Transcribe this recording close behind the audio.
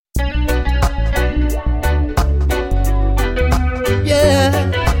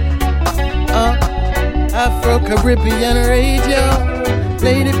Afro-Caribbean radio.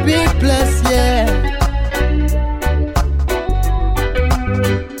 Lady be blessed, yeah.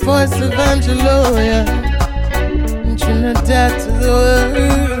 Voice of Angleo, yeah. From Trinidad to the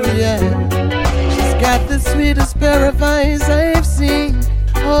world, yeah. She's got the sweetest pair of eyes I've seen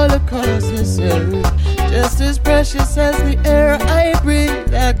all across this earth. Just as precious as the air I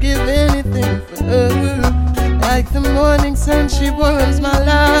breathe, I'd give anything for her. Like the morning sun, she warms my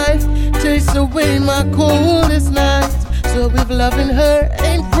life, takes away my coldest night. So if loving her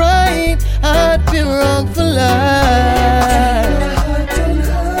ain't right, I'd be wrong for life.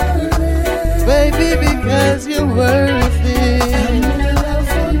 Baby, because you're worth it. I'm in love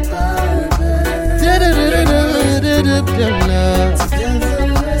on purpose. Together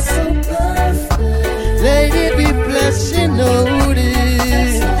we're so perfect. Lady be blessed, she know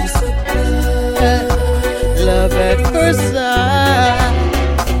this. Love at first sight.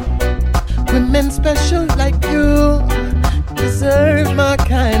 Women special like you deserve my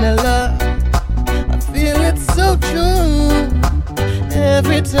kind of love. I feel it's so true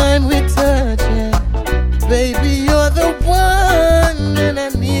every time we touch it. Baby, you're the one, and I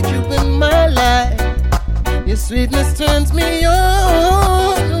need you in my life. Your sweetness turns me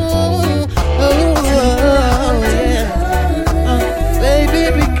on. Oh, yeah. Baby,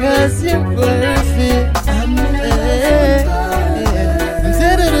 because you're worth it.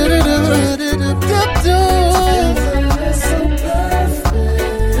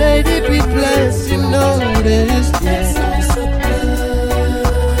 Lady be blessed, you know this, yeah.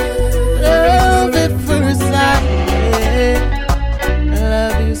 Love at first sight, yeah. I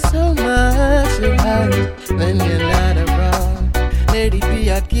love you so much, it hurts when you're not around. Lady B,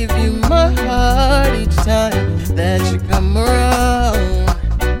 I give you my heart each time that you come around.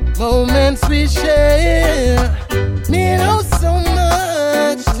 Moments we share mean oh so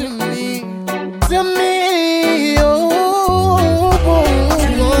much to me, oh,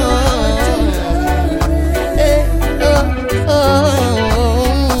 hey, yeah.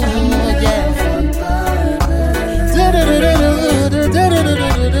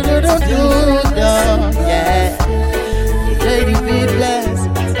 Yeah. Lady be blessed,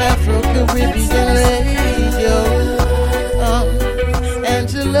 Afro-Caribbean radio.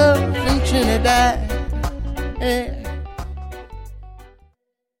 Angelo from Trinidad. Yeah.